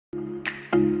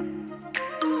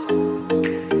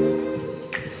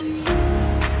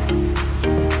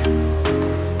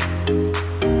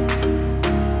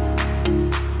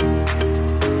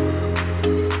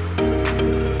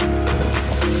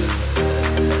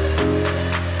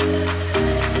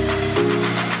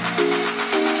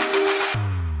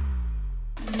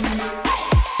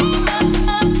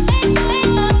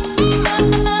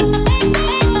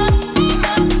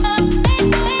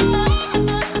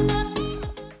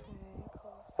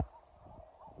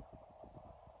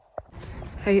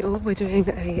Hey all, we're doing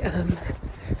a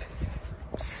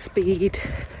speed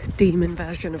demon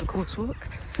version of a course walk.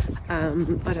 I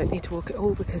don't need to walk it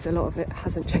all because a lot of it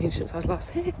hasn't changed since I was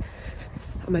last here.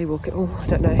 I may walk it all, I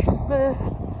don't know.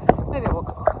 Maybe I'll walk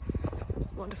it all.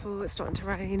 Wonderful, it's starting to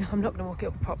rain. I'm not going to walk it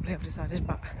all properly, I've decided,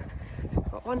 but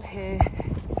I've got one here.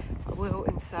 I will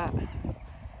insert.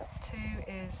 Two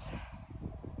is...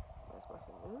 where's my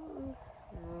thing?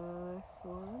 Nice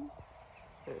one.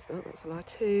 No, it's not, that's a lie.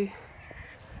 Two.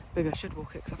 Maybe I should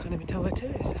walk it because I can't even tell where two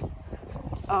is.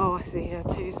 Oh, I see, yeah,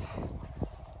 two's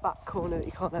back corner that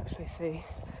you can't actually see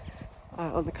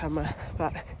on the camera,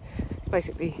 but it's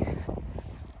basically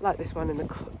like this one in the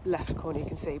left corner you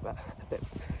can see, but a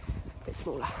bit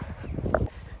smaller.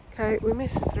 Okay, we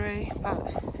missed three, but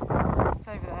it's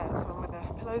over there. It's one with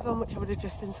the pillows on, which I would have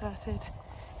just inserted.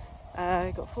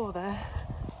 Got four there.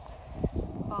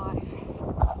 Five.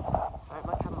 Sorry,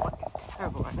 my camera work is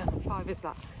terrible right now. Five is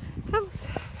that house.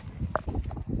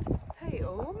 Hey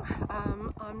all,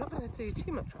 I'm not going to do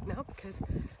too much right now because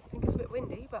I think it's a bit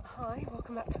windy, but hi,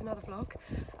 welcome back to another vlog.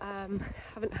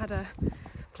 Haven't had a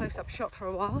close-up shot for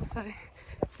a while, so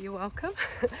you're welcome.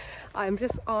 I'm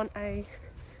just on a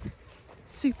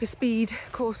super speed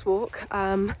course walk.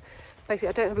 Basically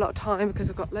I don't have a lot of time because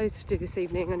I've got loads to do this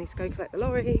evening. I need to go collect the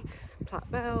lorry, Platt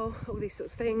Bell, all these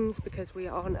sorts of things because we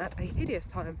are on at a hideous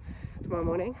time tomorrow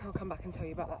morning. I'll come back and tell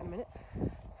you about that in a minute.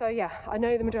 So yeah, I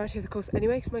know the majority of the course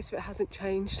anyway because most of it hasn't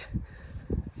changed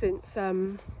since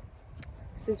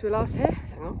we were last here.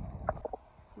 Hang on.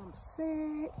 Number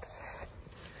 6.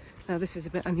 Now this is a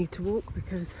bit I need to walk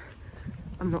because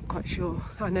I'm not quite sure.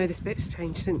 I know this bit's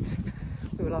changed since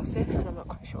we were last here and I'm not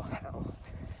quite sure how.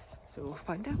 So we'll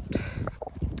find out.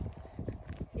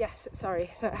 Yes, sorry,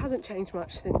 so it hasn't changed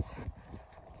much since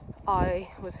I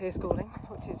was here schooling,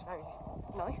 which is very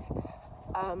nice.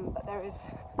 But there is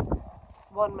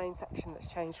one main section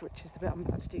that's changed, which is the bit I'm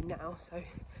about to do now. So I'm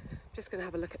just going to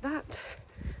have a look at that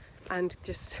and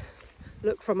just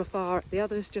look from afar at the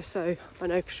others just so I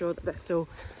know for sure that they're still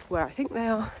where I think they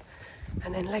are,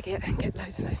 and then leg it and get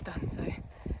loads and loads done. So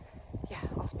yeah,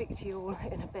 I'll speak to you all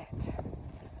in a bit.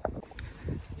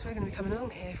 So we're going to be coming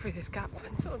along here through this gap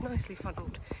and sort of nicely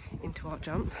funneled into our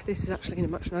jump. This is actually in a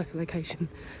much nicer location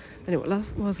than it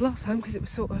was last time because it was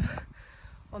sort of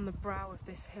on the brow of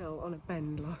this hill on a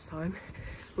bend last time,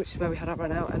 which is where we had our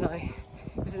run out, and it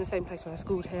was in the same place when I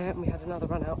schooled here and we had another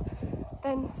run out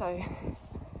then. So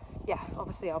yeah,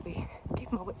 obviously I'll be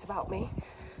keeping my wits about me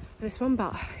for this one,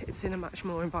 but it's in a much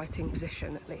more inviting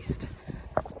position at least.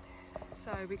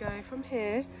 So we go from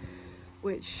here,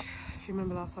 which if you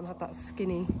remember last time had that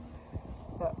skinny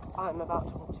that I'm about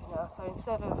to walk to now. So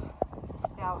instead of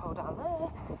the owl hole down there,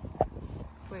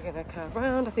 we're going to curve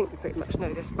round. I think we pretty much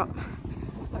know this, but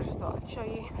I just thought I'd show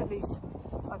you. At least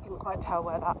I couldn't quite tell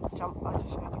where that jump I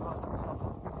just showed you was number 7.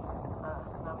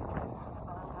 So now we go.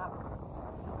 And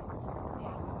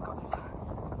yeah, we've got this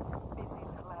busy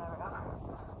little area.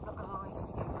 I'm not going to lie to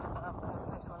you,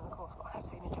 it's no one in the course, but I have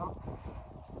seen a jump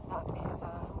that is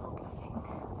not looking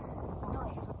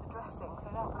nice with the dressing. So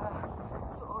that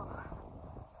sort of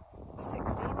the 16,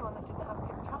 the one that didn't have a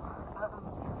picture,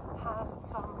 has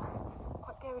some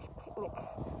quite garish picnic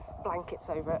blankets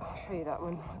over it. I'll show you that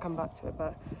when I come back to it,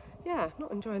 but yeah,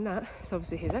 not enjoying that. So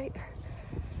obviously here's 8,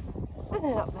 and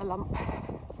then up the lump,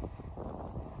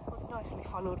 nicely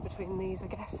funneled between these, I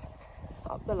guess,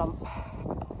 up the lump to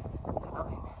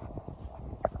 9.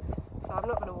 So I'm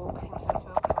not going to walk into this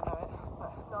field because I know it,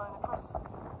 but 9 across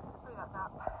through that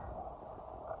gap.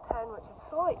 Got 10, which is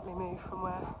slightly moved from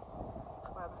where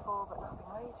before, but nothing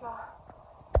major.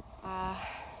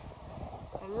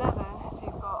 11, so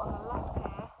you've got on the left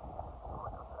here, oh my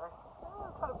god, sorry,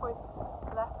 I'm trying to point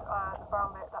left, the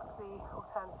brown bit, that's the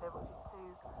alternative, which is 2,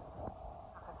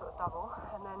 like a sort of double,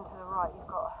 and then to the right you've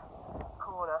got a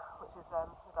corner, which is the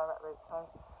direct route, so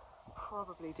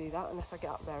probably do that unless I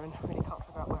get up there and really can't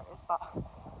figure out where it is, but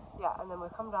yeah, and then we'll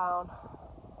come down,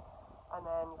 and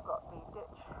then you've got the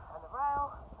ditch and the rail.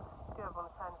 You do have an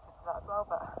alternative to that as well,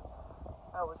 but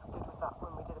I was good with that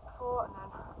when we did it before. And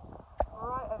then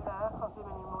right over there, I can't zoom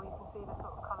in anymore, you can see the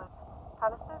sort of coloured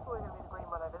canisters. We're going to be the green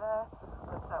one over there.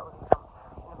 I'll insert all these jumps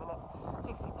in a minute so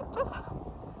you can see pictures.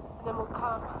 And then we'll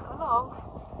come along,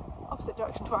 opposite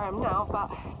direction to where I am now, but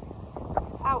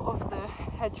out of the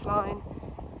hedge line,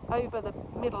 over the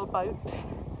middle boat,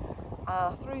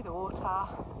 through the water,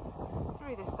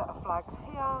 through this set of flags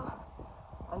here,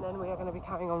 and then we are going to be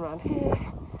carrying on around here.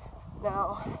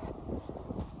 Now,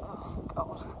 oh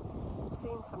god, I've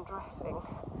seen some dressing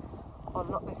on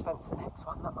not this fence, the next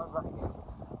one, that I'm like,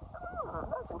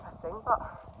 oh, that's interesting, but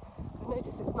I've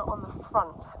noticed it's not on the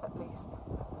front at least.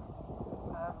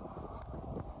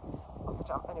 the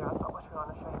jump. Anyway, I'll stop watching on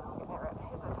and show you when we get near it.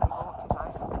 Here's a table, which is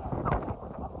nice. Not a table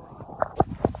thing, anyway.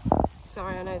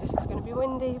 Sorry, I know this is going to be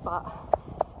windy, but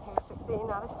here's 16.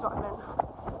 Now this is what I meant with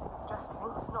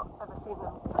dressings. Not ever seen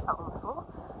them put that on before.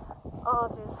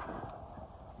 Ours is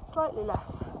slightly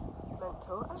less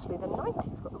mental. Actually, the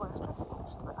 90's got the worst dressing,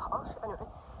 which is a bit harsh. Anyway,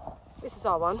 this is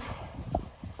our one.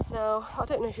 Now, I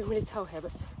don't know if you can really tell here,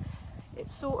 but it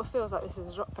sort of feels like this is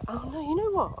a drop. Oh no, you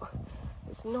know what?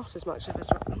 It's not as much of a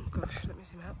drop. Oh gosh, let me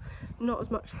zoom out. Not as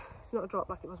much. It's not a drop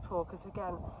like it was before, because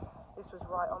again, this was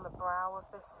right on the brow of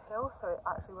this hill, so it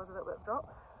actually was a little bit of a drop.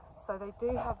 So they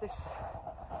do have this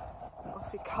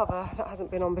obviously cover that hasn't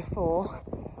been on before.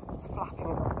 It's flapping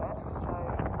a little bit, so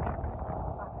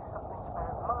that is something to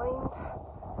bear in mind.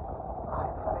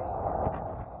 Hopefully,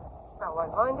 Belle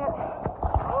won't mind it.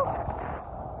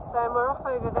 Then we're off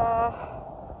over there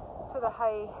to the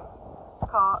hay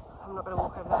carts. I'm not going to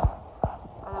walk over there.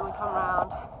 And then we come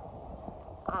round,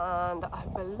 and I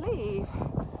believe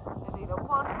there's either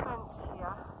one fence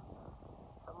here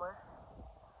somewhere,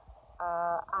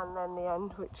 and then the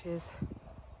end, which is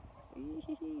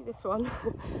this one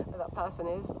where that person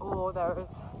is, or there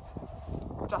is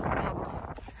just the end.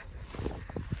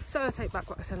 So I take back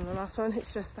what I said on the last one.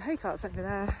 It's just the hay carts over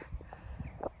there,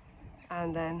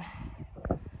 and then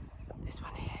this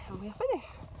one here, and we are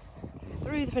finished.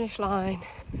 Through the finish line,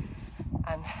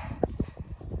 and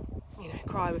you know,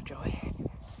 cry with joy.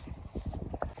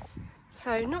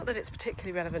 So not that it's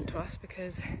particularly relevant to us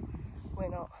because we're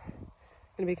not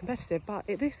going to be competitive, but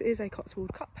this is a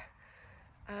Cotswold Cup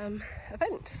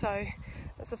event, so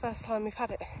that's the first time we've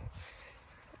had it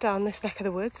down this neck of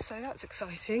the woods, so that's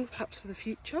exciting, perhaps for the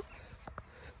future.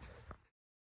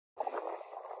 Two,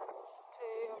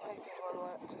 I'm hoping one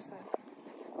worked just then.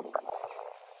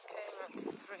 Okay, we're up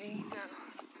to 3 now.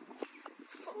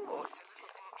 4, it's a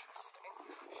little interesting.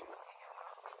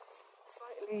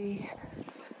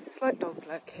 Slight dog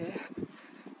leg here.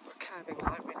 Or curving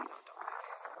line, really not dog leg.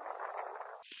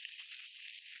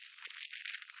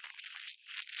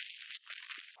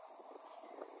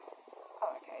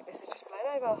 Oh, okay, this is just blown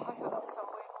over. I thought that was some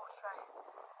weird water tray.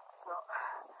 It's not.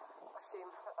 I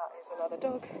assume that is another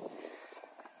dog.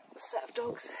 A set of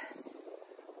dogs.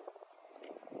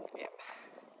 Yep.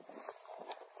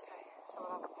 Okay, so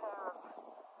we'll have a pair of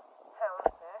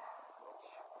hounds here, which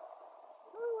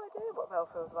no idea what Belle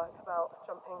feels like about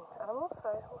jumping animals, so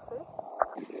we'll see.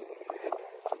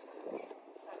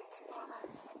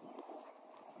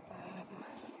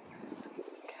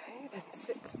 Okay, then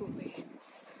 6 will be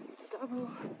double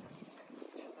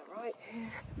to the right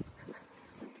here,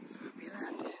 so we'll be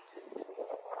landing here.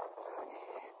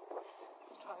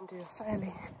 Let's try and do a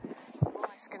fairly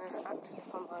nice, going to act as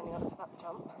if I'm lining up to that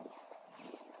jump,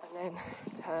 and then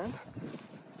turn.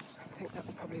 I think that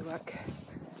would probably work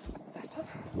better.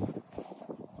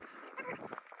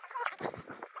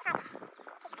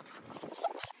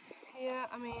 Yeah,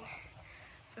 I mean,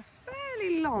 it's a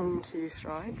fairly long 2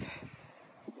 strides,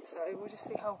 so we'll just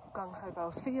see how gung-ho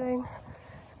Belle's feeling.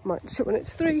 Might shoot when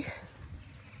it's 3.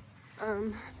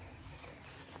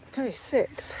 Okay,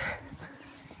 6.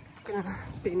 I'm gonna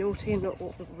be naughty and not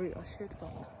walk the route I should,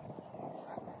 but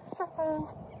 7.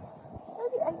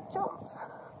 Only 8 jumps.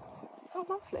 How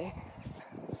lovely.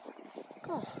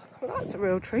 God, well that's a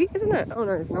real treat, isn't it? Oh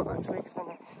no, it's not actually, because I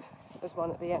know there's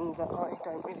one at the end that I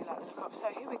don't really like the look of. So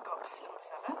here we've got number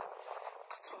 7,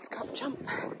 Cotswold Cup jump.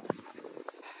 Number 8,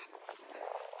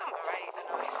 a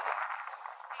nice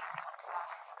easy hopper.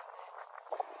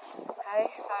 Okay,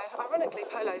 so ironically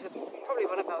polos are probably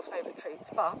one of Belle's favourite treats,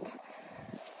 but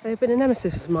they've been a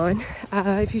nemesis of mine.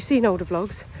 If you've seen older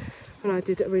vlogs, when I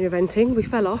did arena eventing, we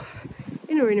fell off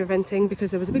in arena eventing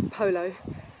because there was a big polo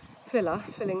filler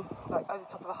filling like over the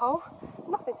top of a hole,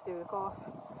 nothing to do with the course,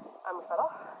 and we fell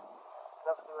off, and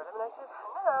obviously we're eliminated.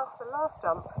 And now the last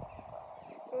jump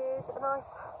is a nice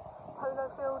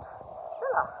polo filled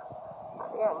filler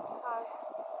at the end, so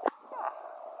yeah,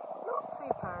 not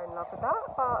super in love with that,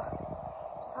 but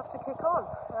just have to kick on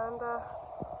and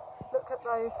look at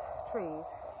those trees.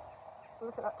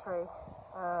 Look at that tree.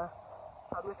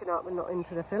 So I'm looking up and not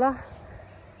into the filler.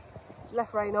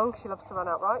 Left rein on, she loves to run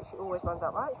outright. She always runs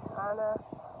outright. And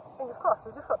fingers crossed.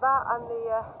 We've just got that, and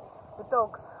the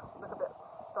dogs look a bit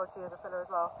dodgy as a filler as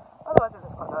well. Otherwise it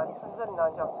looks quite nice. And there's only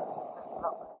 9 jumps, which is just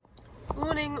lovely.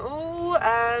 Morning all.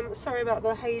 Sorry about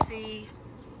the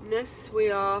haziness. We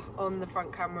are on the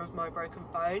front camera of my broken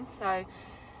phone. So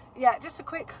yeah, just a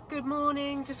quick good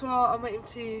morning. Just while I'm waiting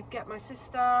to get my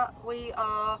sister. We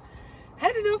are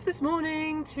headed off this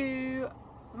morning to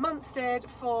Munstead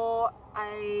for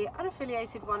a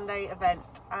unaffiliated one-day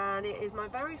event, and it is my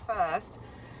very first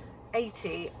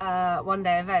 80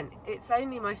 one-day event. It's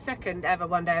only my second ever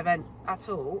one-day event at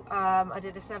all. I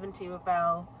did a 70 with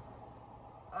Belle,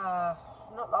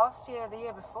 not last year, the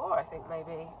year before, I think,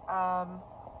 maybe. Or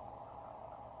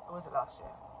was it last year?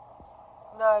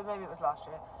 No, maybe it was last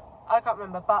year. I can't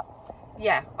remember, but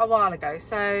yeah, a while ago.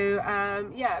 So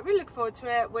yeah, really looking forward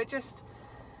to it. We're just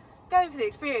going for the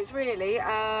experience, really.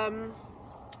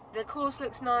 The course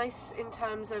looks nice in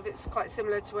terms of it's quite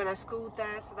similar to when I schooled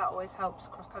there, so that always helps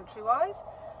cross-country wise.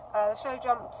 The show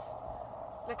jumps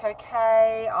look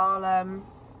okay.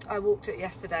 I walked it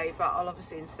yesterday, but I'll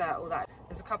obviously insert all that.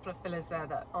 There's a couple of fillers there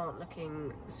that aren't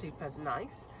looking super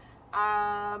nice.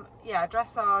 Yeah,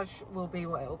 dressage will be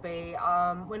what it'll be.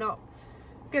 We're not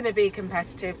going to be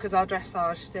competitive because our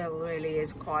dressage still really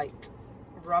is quite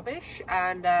rubbish,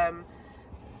 and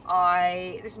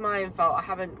this is my own fault. I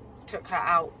haven't took her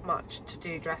out much to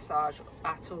do dressage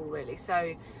at all, really, so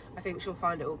I think she'll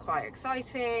find it all quite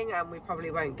exciting, and we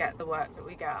probably won't get the work that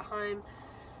we get at home.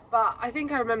 But I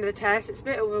think I remember the test. It's a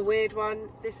bit of a weird one.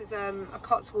 This is a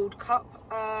Cotswold Cup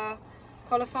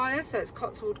qualifier, so it's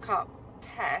Cotswold Cup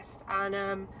test,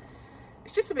 and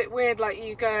it's just a bit weird. Like,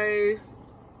 you go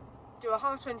do a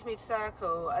half 20-metre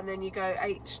circle and then you go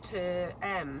H to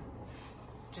M.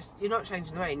 Just, you're not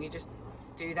changing the lane, you just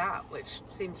do that, which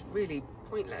seems really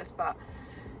pointless, but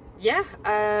yeah.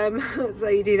 So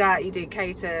you do that, you do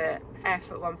K to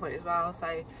F at one point as well.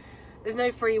 So there's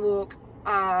no free walk,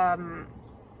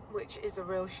 which is a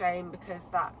real shame because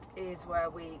that is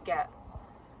where we get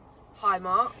high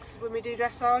marks when we do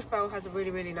dressage. Belle has a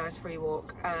really, really nice free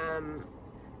walk.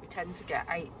 We tend to get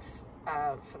 8s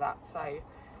for that, so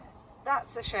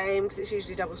that's a shame because it's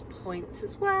usually doubles points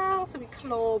as well, so we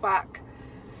claw back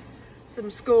some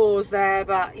scores there.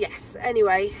 But yes,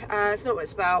 anyway, it's not what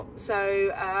it's about.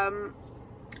 So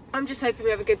I'm just hoping we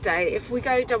have a good day. If we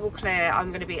go double clear, I'm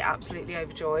going to be absolutely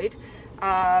overjoyed.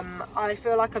 I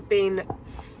feel like I've been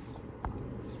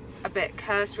a bit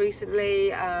cursed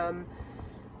recently. Had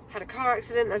a car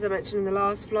accident, as I mentioned in the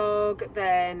last vlog.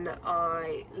 Then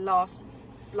last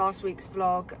week's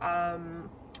vlog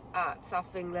at South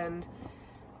of England,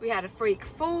 we had a freak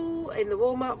fall in the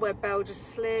warm-up where Belle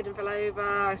just slid and fell over.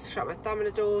 I shut my thumb in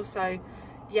a door. So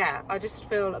yeah, I just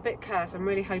feel a bit cursed. I'm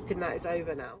really hoping that is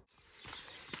over now.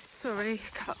 Sorry,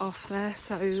 cut off there.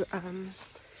 So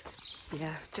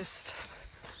yeah, just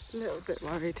a little bit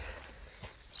worried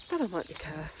that I might be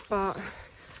cursed, but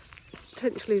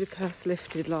potentially the curse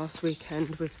lifted last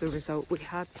weekend with the result we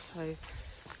had. So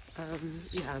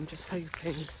yeah, I'm just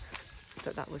hoping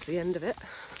that that was the end of it,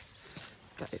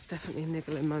 but it's definitely a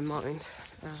niggle in my mind.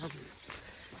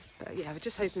 But yeah, we're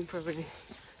just hoping for a really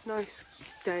nice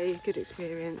day, good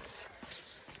experience.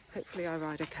 Hopefully I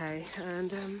ride okay, and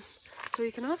that's all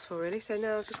you can ask for, really. So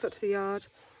now I've just got to the yard.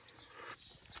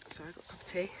 Sorry, I got a cup of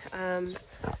tea.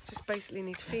 Just basically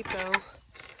need to feed Belle,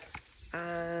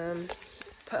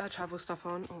 put her travel stuff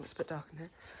on. Oh, it's a bit dark in here.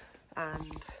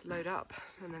 And load up,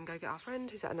 and then go get our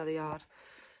friend who's at another yard,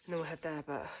 and then we'll head there.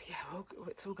 But yeah,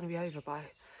 it's all going to be over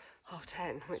by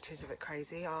 10:30, which is a bit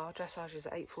crazy. Our dressage is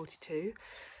at 8:42.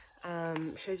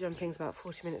 Show jumping's about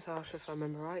 40 minutes after, if I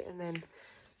remember right, and then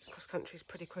cross country is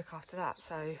pretty quick after that.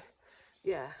 So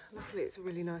yeah, luckily it's a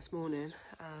really nice morning,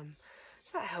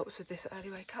 so that helps with this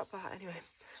early wake up. But anyway,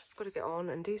 I've got to get on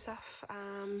and do stuff,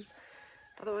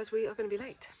 otherwise we are going to be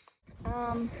late.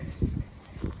 I'll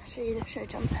show you the show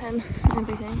jumping and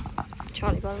everything.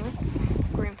 Charlie, by the way,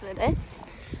 green for the day.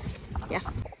 Yeah.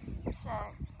 So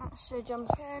that's show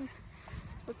jumping.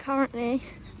 We're currently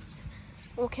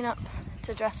walking up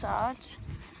to dressage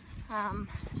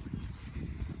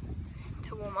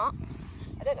to warm up.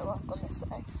 I don't know why I've gone this way.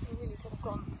 I really could have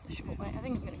gone the short way. I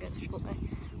think I'm going to go the short way.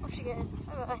 Off she goes.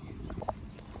 Bye bye.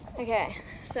 Okay,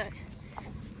 so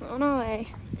we're on our way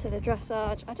to the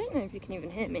dressage. I don't know if you can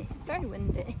even hear me. It's very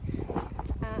windy.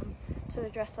 To the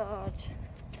dressage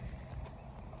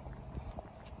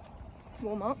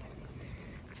warm up.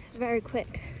 It's very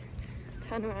quick.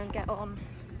 Turn around, get on.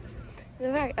 It's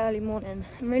a very early morning.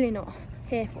 I'm really not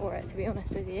here for it, to be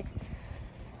honest with you.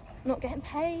 I'm not getting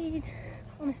paid,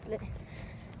 honestly.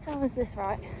 How is this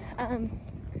right? I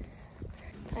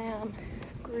am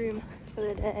groom for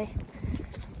the day.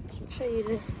 I'll show you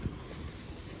the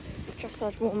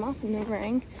dressage warm up in the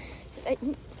ring. It's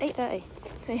 8:30.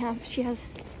 So she has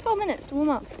 12 minutes to warm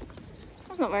up.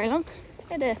 That's not very long.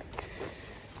 Oh dear.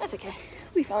 That's okay.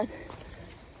 We'll be fine. I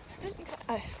don't think so.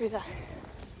 Oh, through there.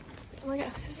 I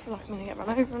feel like I'm gonna get run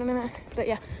over in a minute. But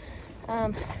yeah.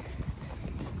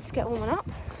 Let's get warming up.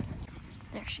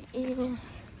 There she is.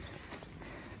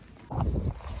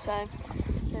 So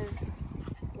there's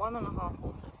 1.5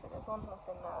 horses. So there's one horse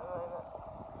in there at the moment.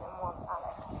 then one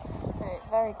Alex. So it's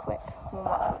very quick warm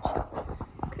up, which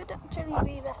could actually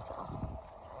be better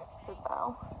for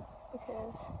Belle,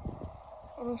 because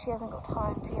I mean she hasn't got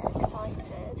time to get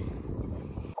excited.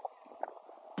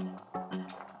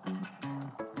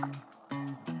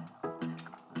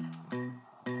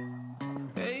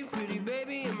 Hey pretty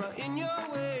baby, am I in your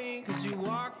way? Cause you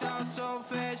walked out so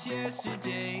fast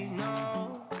yesterday.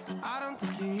 No, I don't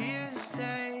think you're here to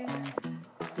stay.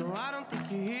 No, I don't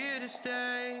think you're here to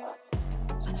stay.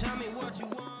 So tell me what you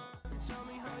want. Tell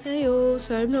me how you Hey all,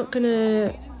 so I'm not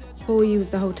gonna bore you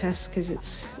with the whole test because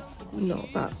it's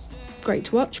not that great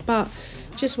to watch, but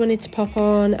just wanted to pop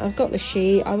on. I've got the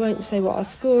sheet, I won't say what our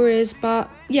score is, but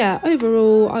yeah,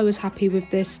 overall I was happy with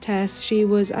this test. She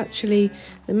was actually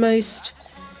the most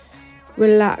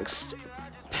relaxed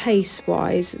pace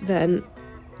wise than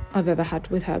I've ever had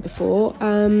with her before.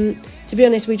 To be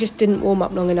honest, we just didn't warm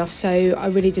up long enough, so I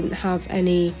really didn't have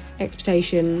any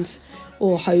expectations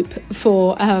or hope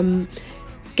for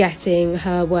getting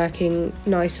her working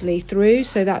nicely through,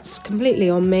 so that's completely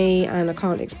on me, and I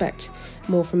can't expect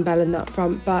more from Belle in that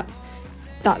front, but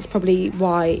that's probably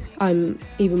why I'm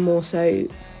even more so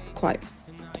quite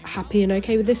happy and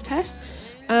okay with this test.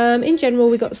 In general,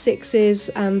 we got 6s,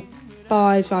 5s,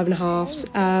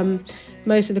 5.5s.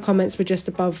 Most of the comments were just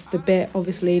above the bit,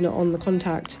 obviously not on the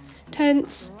contact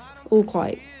tense, all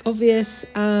quite obvious.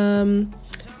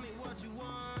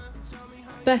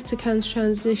 Better canter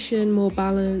transition, more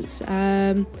balance.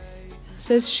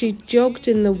 Says she jogged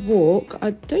in the walk.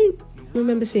 I don't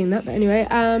remember seeing that, but anyway,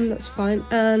 that's fine.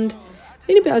 And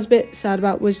the only bit I was a bit sad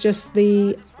about was just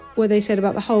where they said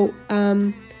about the halt.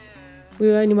 We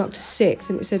were only marked to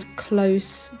 6 and it said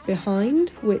close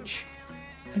behind, which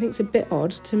I think is a bit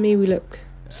odd. To me, we look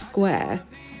square.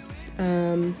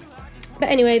 But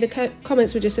anyway, the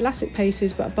comments were just elastic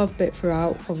paces, but above bit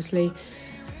throughout, obviously.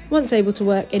 Once able to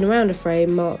work in around a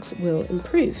frame, marks will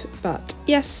improve. But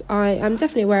yes, I am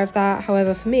definitely aware of that.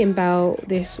 However, for me and Belle,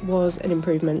 this was an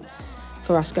improvement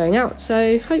for us going out.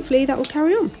 So hopefully that will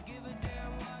carry on.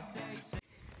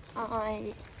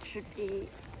 I should be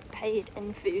paid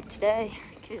in food today,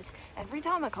 because every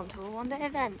time I come to a one-day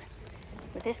event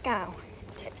with this gal,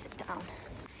 it tips it down.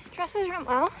 Dresses went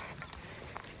well.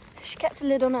 She kept a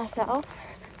lid on herself,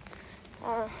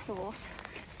 the horse.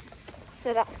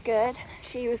 So that's good.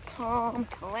 She was calm,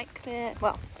 collected,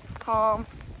 well, calm.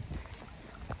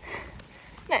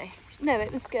 No,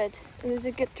 it was good. It was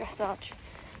a good dressage.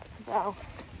 Well,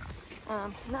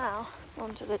 now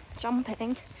onto the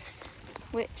jumping,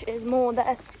 which is more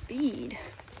their speed.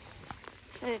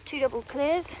 So 2 double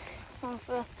clears, one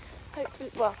for hopefully,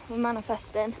 well, we're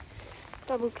manifesting.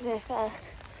 Double clear for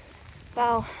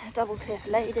Belle, a double clear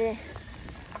for Lady.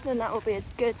 Then that will be a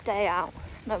good day out.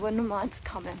 No one will mind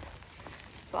coming.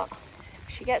 But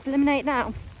if she gets eliminated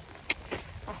now,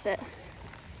 that's it.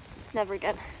 Never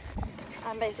again.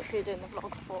 I'm basically doing the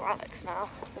vlog for Alex now,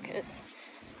 because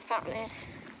apparently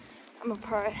I'm a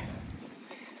pro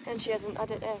and she hasn't, I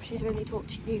don't know if she's really talked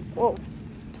to you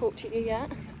yet.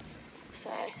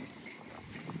 So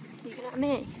looking at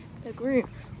me, the groom.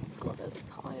 God, I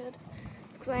look tired.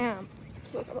 Because I am.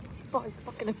 Look, I'm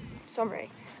at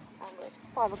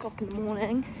 5 o'clock in the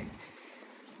morning.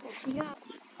 There she goes.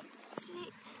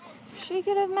 See, she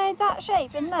could have made that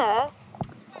shape in there.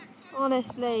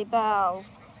 Honestly, Belle.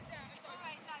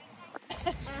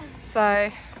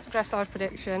 So, dressage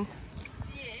prediction.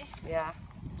 Yeah.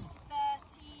 35.8.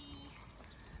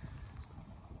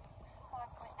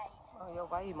 Oh, you're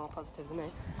way more positive than me.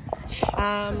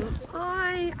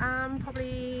 I am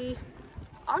probably,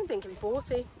 I'm thinking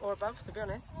 40 or above, to be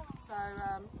honest. So,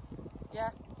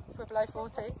 yeah, if we're below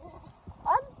 40.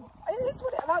 It's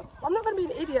what I'm not going to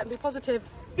be an idiot and be positive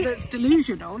that's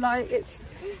delusional. Like, it's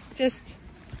just,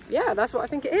 yeah, that's what I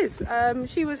think it is.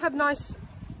 She had nice,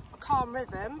 calm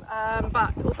rhythm,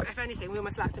 but if anything, we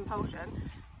almost lacked impulsion.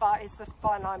 But it's the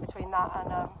fine line between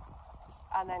that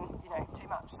and then, you know, too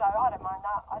much. So I don't mind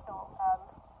that. I thought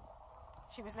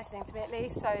she was listening to me at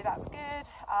least, so that's good.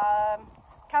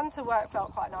 Canter work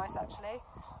felt quite nice actually,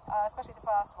 especially the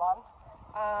first one.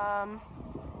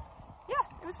 Yeah,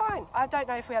 it was fine. I don't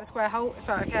know if we had a square halt, it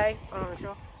felt okay, I'm not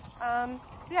sure. So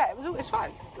yeah, it was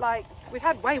fine. Like, we've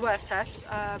had way worse tests.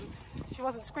 She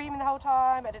wasn't screaming the whole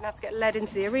time, I didn't have to get led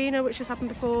into the arena, which has happened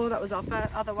before. That was our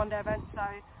other one-day event, so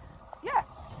yeah.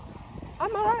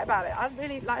 I'm alright about it. I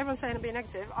really, like everyone's saying I'm being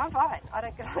negative, I'm fine. I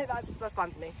don't get that's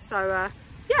fine for me. So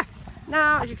yeah,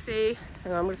 now as you can see,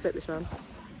 hang on, I'm gonna flip this around.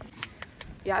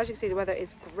 Yeah, as you can see, the weather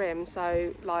is grim,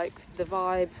 so like the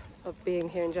vibe of being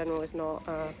here in general is not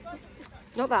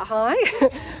that high.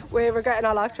 We're regretting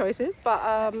our life choices, but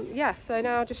yeah, so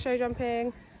now just show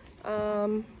jumping,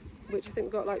 which I think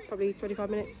we've got like probably 25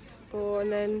 minutes for,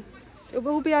 and then it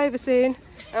will be over soon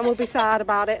and we'll be sad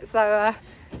about it. So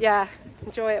yeah,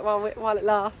 enjoy it while it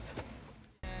lasts.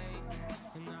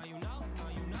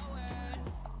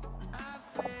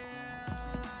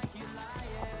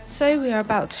 So we are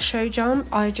about to show jump.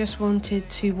 I just wanted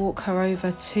to walk her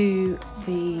over to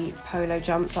the polo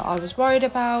jump that I was worried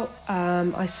about.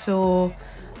 I saw,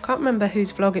 can't remember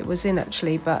whose vlog it was in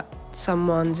actually, but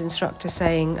someone's instructor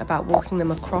saying about walking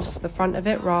them across the front of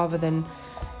it rather than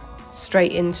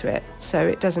straight into it, so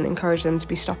it doesn't encourage them to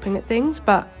be stopping at things.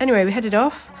 But anyway, we headed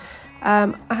off.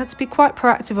 I had to be quite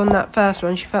proactive on that first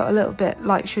one. She felt a little bit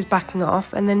like she was backing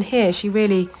off, and then here she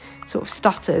really sort of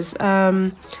stutters.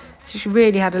 So she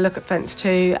really had a look at fence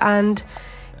 2, and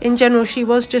in general she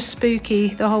was just spooky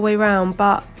the whole way round,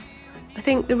 but I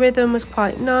think the rhythm was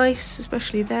quite nice,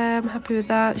 especially there. I'm happy with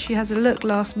that. She has a look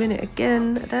last minute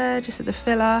again there, just at the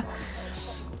filler,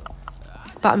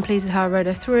 but I'm pleased with how I rode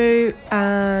her through,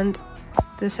 and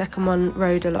the second one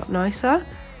rode a lot nicer.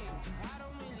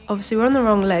 Obviously we're on the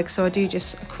wrong leg, so I do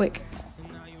just a quick,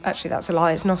 actually that's a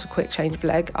lie, it's not a quick change of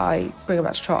leg. I bring her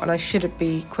back to trot and I should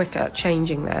be quicker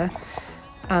changing there.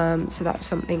 So that's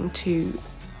something to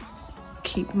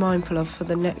keep mindful of for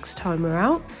the next time we're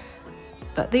out.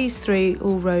 But these three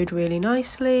all rode really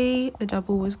nicely. The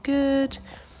double was good.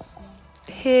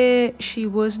 Here she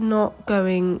was not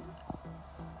going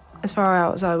as far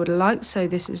out as I would have liked, so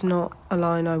this is not a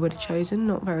line I would have chosen,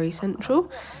 not very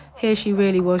central. Here she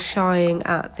really was shying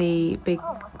at the big,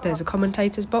 there's a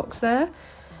commentator's box there.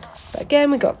 But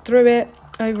again, we got through it,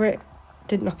 over it,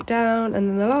 didn't knock it down, and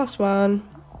then the last one,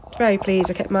 very pleased,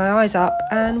 I kept my eyes up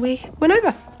and we went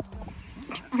over.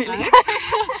 Really?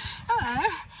 Hello.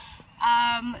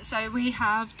 So we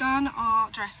have done our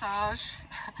dressage.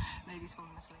 Lady's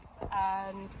falling asleep.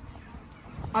 And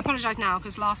I apologise now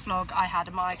because last vlog I had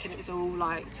a mic and it was all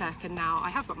like tech, and now I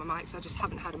have got my mic, so I just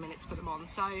haven't had a minute to put them on.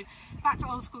 So back to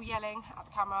old school yelling at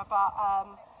the camera, but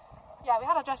yeah, we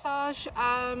had our dressage.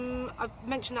 I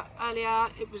mentioned that earlier,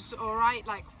 it was alright.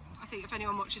 Like, I think if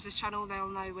anyone watches this channel, they'll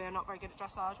know we're not very good at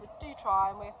dressage. We do try,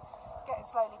 and we're getting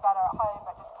slowly better at home,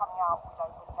 but just coming out, we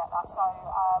don't really get that. So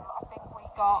I think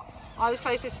I was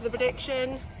closest to the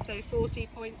prediction, so 40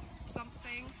 point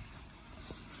something.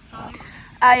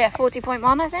 Yeah,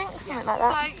 40.1 I think, something like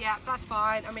that. So yeah, that's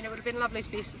fine. I mean, it would have been lovely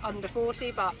to be under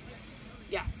 40, but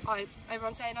yeah,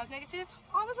 everyone's saying I was negative,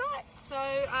 I was right. So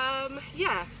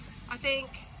yeah, I think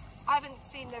I haven't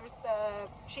seen the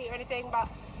sheet or anything, but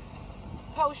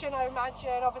propulsion, I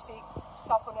imagine, obviously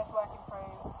suppleness working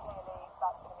through, clearly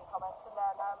that's going to be comments. And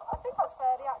then I think that's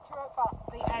fairly accurate, but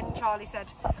at the end Charlie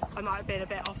said I might have been a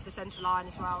bit off the centre line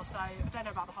as well, so I don't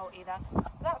know about the halt either.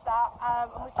 But that's that,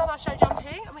 and we've done our show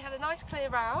jumping, and we had a nice clear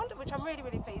round, which I'm really,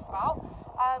 really pleased about,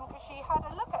 because she had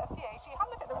a look at a few. She had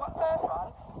a look at the first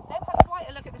one, then had quite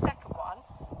a look at the second one.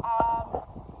 You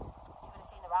would have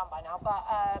seen the round by now, but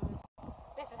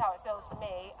this is how it feels for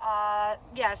me.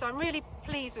 Yeah, so I'm really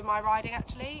pleased with my riding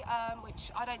actually,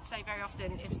 which I don't say very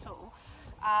often, if at all.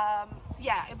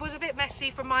 Yeah, it was a bit messy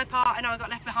from my part. I know I got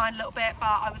left behind a little bit, but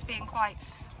I was being quite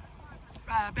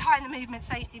behind the movement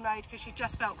safety mode because she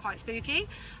just felt quite spooky.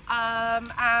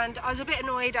 And I was a bit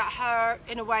annoyed at her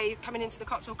in a way coming into the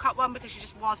Cotswold Cut one because she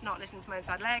just was not listening to my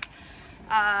inside leg.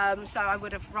 So I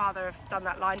would have rather have done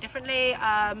that line differently.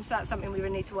 So that's something we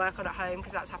would need to work on at home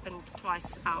because that's happened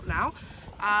twice out now.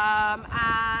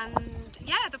 And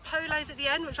yeah, the polos at the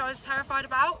end, which I was terrified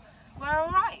about, were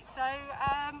alright. So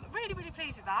really, really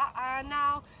pleased with that. And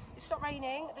now it's stopped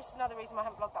raining. This is another reason I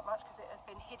haven't vlogged that much because it has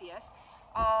been hideous.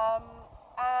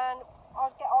 And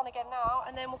I'll get on again now,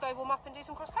 and then we'll go warm up and do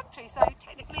some cross country. So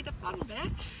technically the fun bit,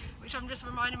 which I'm just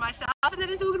reminding myself, and then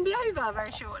it's all going to be over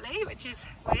very shortly, which is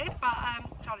weird, but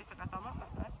Charlie put my thumb up,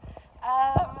 that's nice.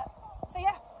 So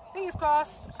yeah, fingers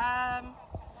crossed.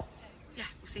 Yeah,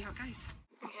 we'll see how it goes.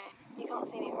 Okay, you can't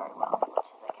see me very well, which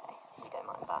is okay, you don't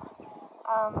mind that.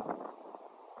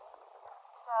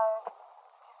 So,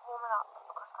 just warming up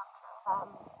for cross country.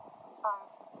 I've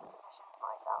positioned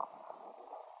myself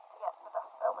to get the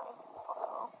best filming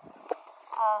possible.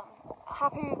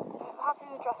 Happy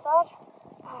with dressage,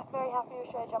 very happy with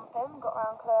show jumping, got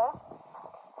round clear.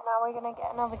 And now we're going to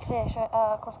get another clear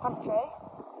cross country.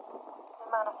 We're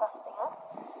manifesting it,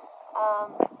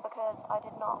 because I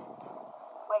did not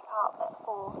wake up at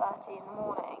 4:30 in the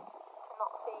morning to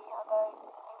not see her go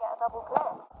and get a double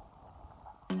clear.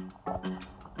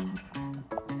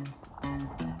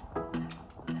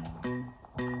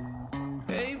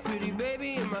 Hey pretty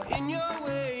baby, am I in your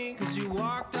way? Cause you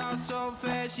walked out so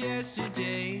fast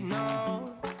yesterday.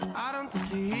 No, I don't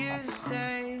think you're here to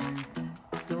stay.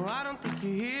 No, I don't think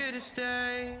you're here to stay.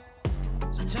 stay.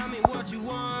 So tell me what you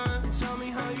want, tell me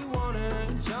how you want it,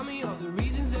 tell me all the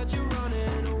reasons that you're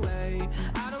running away.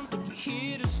 I don't think you're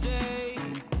here to stay.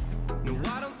 No,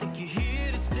 I don't think you're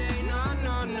here to stay. No,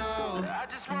 no, no. I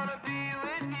just wanna be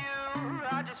with you.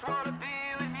 I just wanna be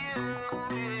with you.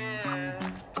 Yeah.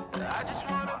 I just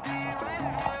wanna be with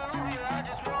you. Yeah, I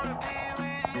just wanna be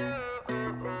with you.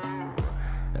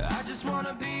 I just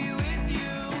wanna be with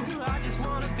you. I just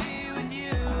wanna be with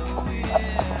you.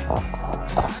 Yeah.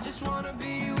 I just wanna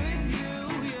be with you.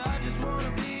 Yeah, I just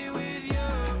wanna be with you.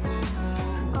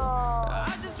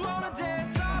 I just wanna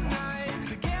dance all night,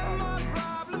 forget my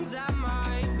problems, I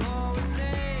might go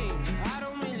insane. I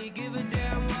don't really give a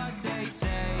damn what they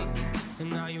say. And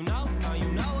now you know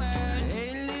it. Hey,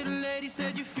 little lady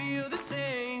said you feel the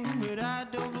same, but I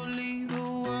don't believe a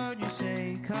word you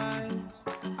say, 'cause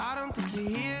I don't think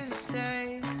you're here to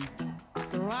stay.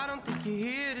 No, I don't think you're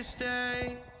here to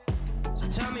stay. So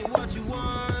tell me what you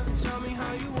want, tell me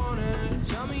how you want it,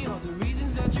 tell me all the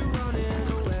reasons that you're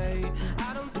running away.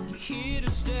 I don't think you're here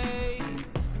to stay.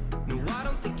 No, I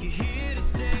don't think you're here to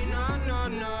stay. No, no,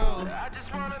 no. I just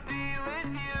wanna be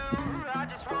with you. I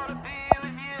just wanna be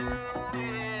with you.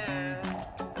 Yeah.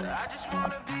 I just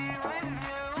wanna be with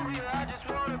you. Yeah, I just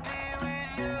wanna be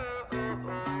with you.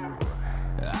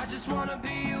 I just wanna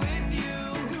be with you.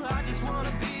 I just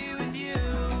wanna be with you.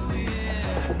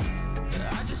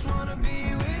 Yeah. I just wanna be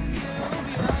with you.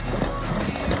 Yeah, I just wanna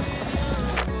be with you.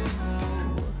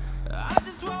 I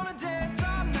just wanna dance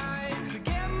all night,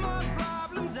 forget my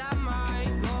problems, I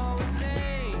might go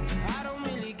insane. I don't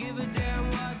really give a damn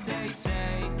what they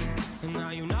say. And now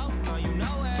you know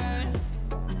it.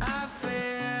 I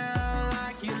feel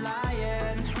like you're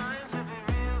lying, trying to be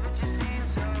real, but you seem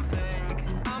so fake.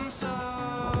 I'm so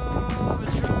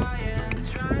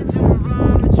trying to move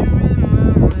on, but you're in my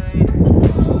way.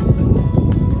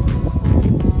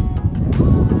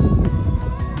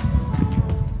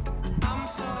 I'm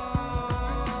so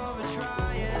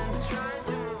trying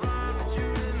to move on, but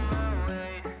you're in my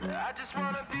way. I just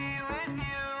wanna be with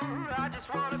you. I just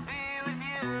wanna be with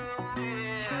you.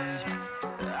 Yeah.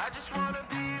 I just wanna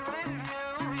be with you.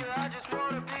 Yeah, I just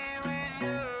wanna be with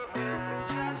you.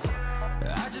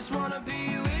 I just wanna be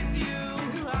with you.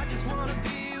 I just wanna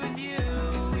be with you.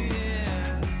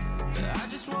 Yeah. I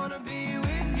just wanna be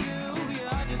with you.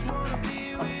 Yeah, I just wanna be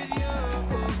with you.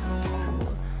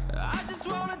 I just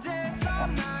wanna dance all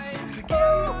night, forget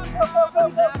my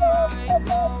problems, I might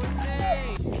go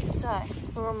insane. So,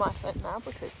 we're on my phone now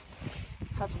because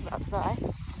Haz is about to die.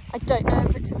 I don't know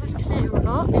if it was clear or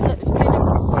not. It looked good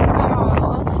from where I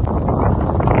was.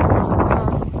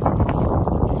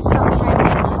 It started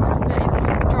raining then, but it was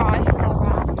dry for that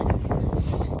round. So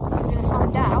we're going to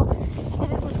find out if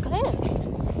it was clear.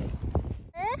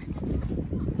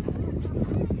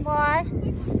 Why?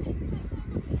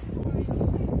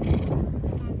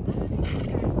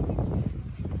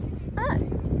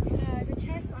 The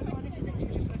chest, I honestly think she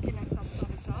was just looking at some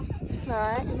other stuff.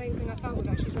 Right. That's the main thing I felt with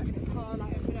her. She's looking at the car,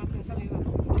 like open up and something like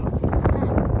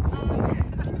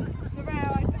the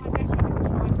rail, I definitely think it's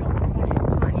my fault.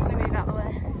 So Might need to move out of the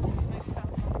way. maybe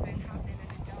felt something happening and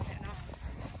didn't get on it enough.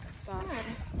 But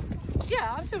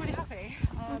yeah, I'm still really happy.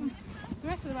 The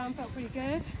rest of the round felt pretty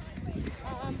good.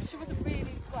 She wasn't really,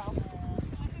 well,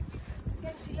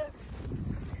 again she looked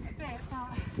a bit, but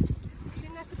I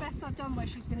think that's the best I've done where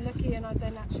she's been looking and I've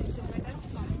then actually been ridden,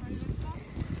 like and stuff.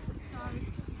 So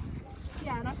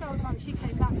yeah, and I felt like she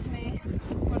came back to me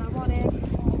when I wanted,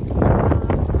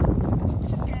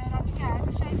 which is good. I think yeah, it's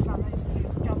a shame about those two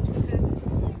jumps because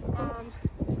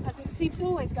as it seems to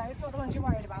always go, it's not the ones you're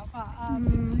worried about, but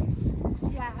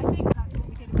yeah, I think that's what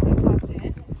we did with those clubs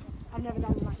here. I've never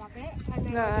done like that bit, and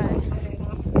then I just wasn't good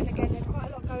enough. And again, there's quite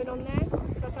a lot going on there.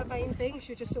 That's her main thing.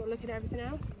 She was just sort of looking at everything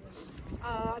else.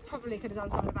 I probably could have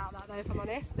done something about that though, if I'm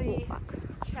honest. The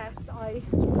chest, I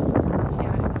don't really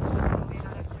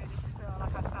feel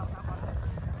like I felt that one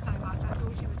so much. I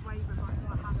thought she was wavering right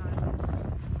before I had her.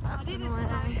 I didn't,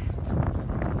 so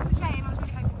it's a shame. I was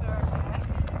really hoping for her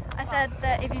clear. I said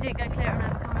that if you didn't go clear, I'm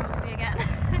never coming with you again.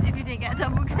 If you didn't get a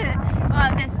double clear, well,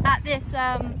 at this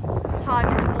time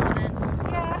in the morning,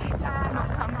 I'm not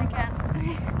coming again.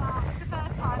 It's the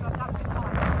first time I've done this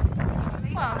hard.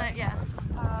 Well, no, yeah.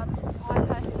 I'm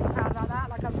personally proud about that.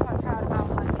 Like I'm quite proud about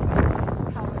like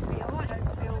how I feel. I don't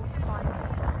feel like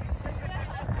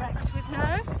wrecked with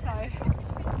nerves. So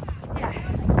yeah.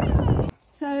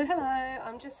 So hello.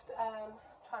 I'm just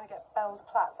trying to get Belle's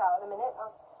plaits out at the minute.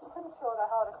 I'm pretty sure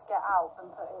they're harder to get out than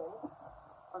put in.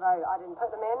 Although I didn't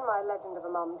put them in, my legend of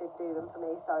a mum did do them for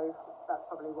me, so that's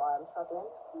probably why I'm struggling.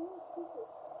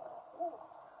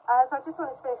 So I just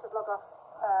wanted to finish the vlog off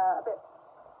a bit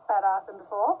better than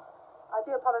before. I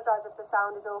do apologise if the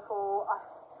sound is awful.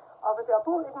 Obviously I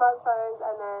bought these microphones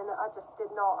and then I just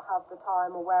did not have the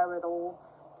time or wherewithal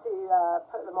to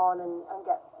put them on and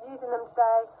get using them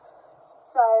today.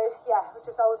 So yeah, it was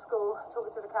just old school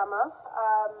talking to the camera.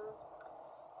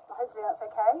 But hopefully that's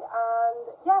okay.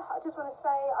 And yeah, I just want to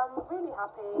say I'm really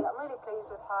happy. I'm really pleased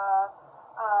with her.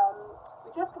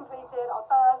 We just completed our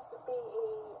first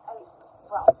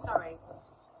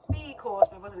BE course,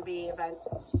 but it wasn't a BE event.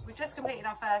 We've just completed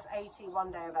our first 80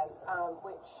 one-day event,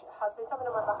 which has been something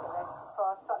on my bucket list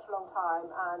for such a long time,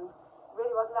 and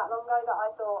really wasn't that long ago that I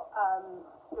thought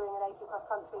doing an 80 cross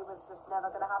country was just never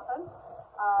going to happen.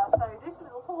 So this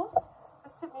little horse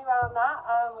just took me around that,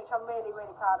 which I'm really,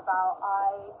 really proud about.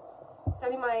 It's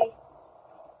only my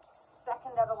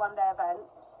second ever one-day event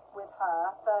with her,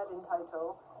 third in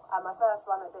total, and my first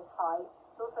one at this height.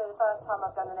 It's also the first time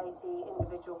I've done an 80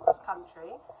 individual cross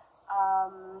country.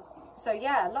 So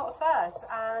yeah, a lot of firsts,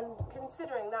 and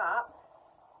considering that,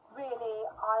 really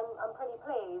I'm pretty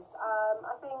pleased.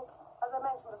 I think, as I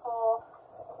mentioned before,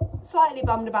 slightly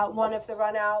bummed about one of the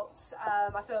run outs.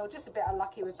 I feel just a bit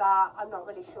unlucky with that. I'm not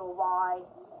really sure why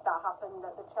that happened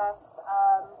at the chest.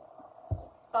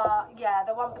 But yeah,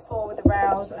 the one before with the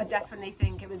rails, I definitely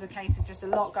think it was a case of just a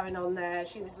lot going on there.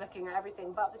 She was looking at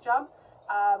everything but the jump,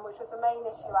 which was the main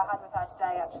issue I had with her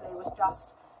today actually, was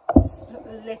just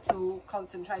little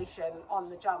concentration on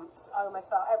the jumps. I almost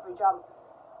felt every jump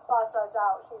whilst I was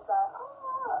out, she's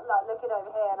like looking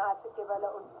over here, and I had to give her a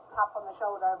little tap on the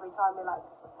shoulder every time, be like,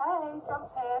 hey,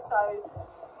 jumps here. So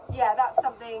yeah, that's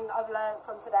something I've learned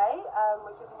from today,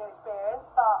 which is a new experience.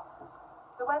 But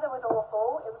the weather was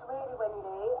awful, it was really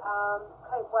windy.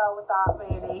 Coped well with that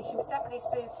really. She was definitely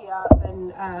spookier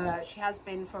than she has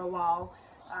been for a while,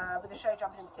 with the show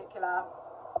jump in particular.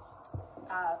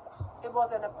 It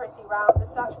wasn't a pretty round as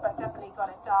such, but definitely got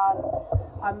it done.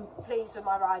 I'm pleased with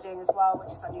my riding as well,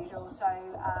 which is unusual. So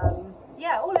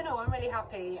yeah, all in all, I'm really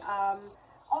happy.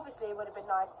 Obviously it would have been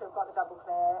nice to have got the double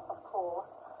clear, of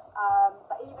course,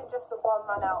 but even just the one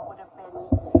run out would have been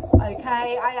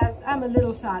okay. I'm a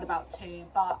little sad about two,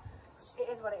 but it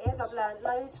is what it is. I've learned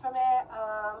loads from it.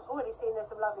 Already seen there's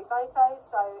some lovely photos,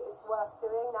 so it's worth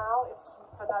doing now, if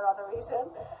for no other reason.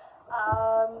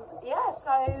 Yeah,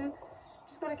 so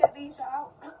just got to get these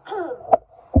out,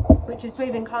 which is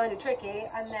proving kind of tricky,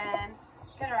 and then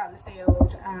get her out in the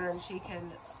field and she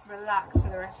can relax for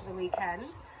the rest of the weekend.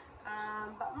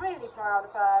 But I'm really proud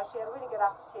of her. She had a really good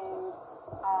attitude,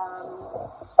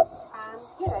 and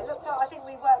you know, I think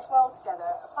we worked well together.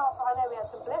 Apart from, I know we had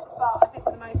some blips, but I think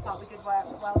for the most part we did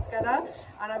work well together,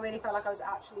 and I really felt like I was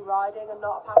actually riding and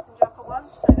not a passenger for once,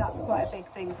 so that's quite a big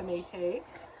thing for me too.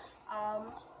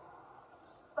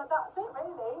 But that's it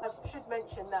really. I should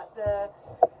mention that the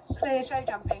clear show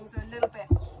jumpings are a little bit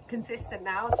consistent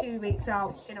now, 2 weeks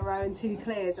out in a row and 2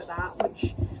 clears at that,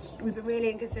 which we've been really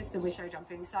inconsistent with show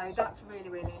jumping, so that's really,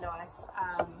 really nice.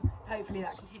 Hopefully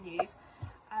that continues.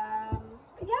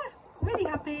 But yeah, really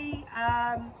happy.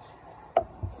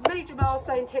 Major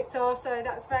milestone ticked off, so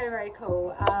that's very, very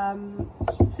cool.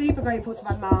 Super grateful to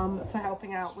my mum for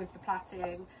helping out with the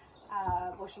plaiting.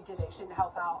 Well, she did it, she didn't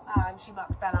help out, and she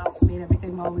mucked Belle out for me and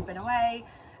everything while we've been away.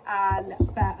 And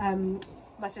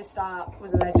my sister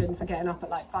was a legend for getting up at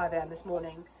like 5 AM this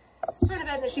morning for an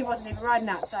event that she wasn't even riding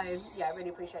at, so yeah, I really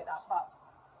appreciate that. But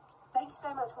thank you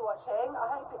so much for watching. I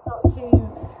hope it's not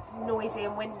too noisy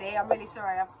and windy. I'm really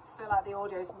sorry, I feel like the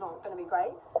audio is not going to be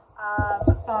great,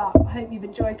 but I hope you've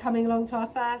enjoyed coming along to our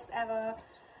first ever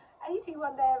 80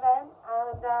 one-day event,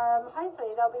 and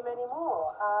hopefully there'll be many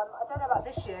more. I don't know about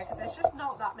this year because there's just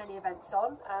not that many events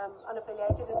on,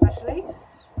 unaffiliated especially.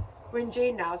 We're in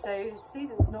June now, so the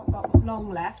season's not got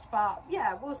long left, but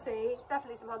yeah, we'll see.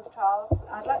 Definitely some 100 trials.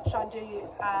 I'd like to try and do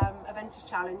Avengers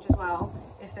Challenge as well,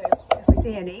 if we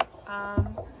see any.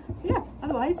 So yeah,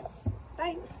 otherwise,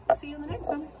 thanks. I'll see you on the next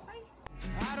one. Bye.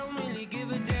 I don't really give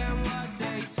a damn what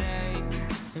they say,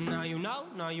 and now you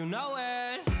know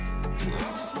it.